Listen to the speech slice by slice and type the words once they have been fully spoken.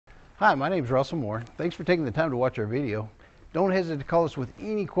Hi, my name is Russell Moore. Thanks for taking the time to watch our video. Don't hesitate to call us with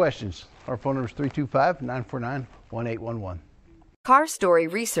any questions. Our phone number is 325-949-1811. Car Story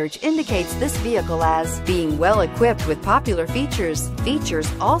research indicates this vehicle as being well equipped with popular features. Features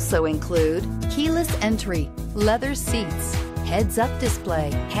also include keyless entry, leather seats, heads-up display,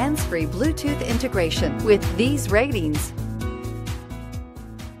 hands-free Bluetooth integration. With these ratings,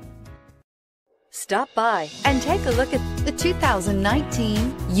 stop by and take a look at the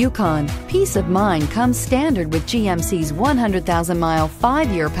 2019 Yukon. Peace of mind comes standard with GMC's 100,000-mile,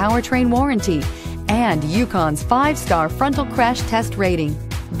 5-year powertrain warranty and Yukon's 5-star frontal crash test rating.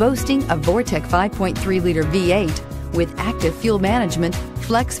 Boasting a Vortec 5.3-liter V8 with active fuel management,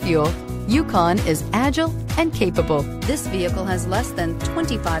 flex fuel, Yukon is agile and capable. This vehicle has less than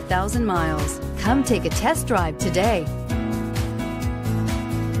 25,000 miles. Come take a test drive today.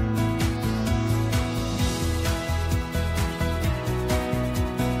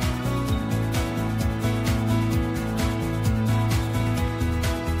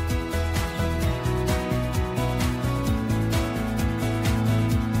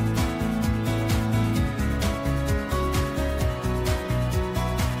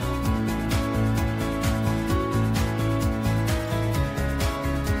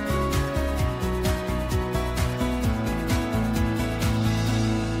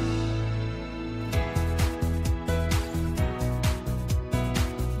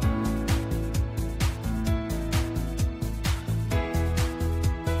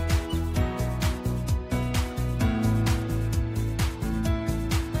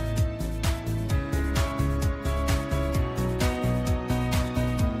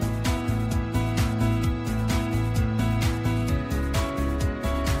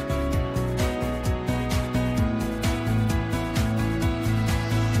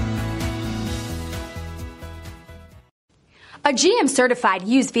 A GM certified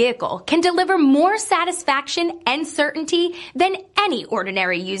used vehicle can deliver more satisfaction and certainty than any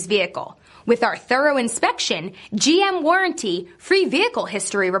ordinary used vehicle. With our thorough inspection, GM warranty, free vehicle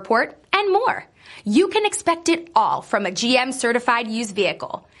history report, and more. You can expect it all from a GM certified used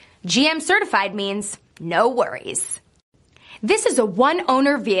vehicle. GM certified means no worries. This is a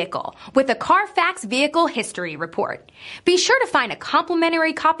one-owner vehicle with a Carfax Vehicle History Report. Be sure to find a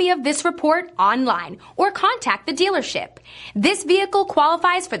complimentary copy of this report online or contact the dealership. This vehicle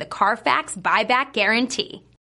qualifies for the Carfax Buyback Guarantee.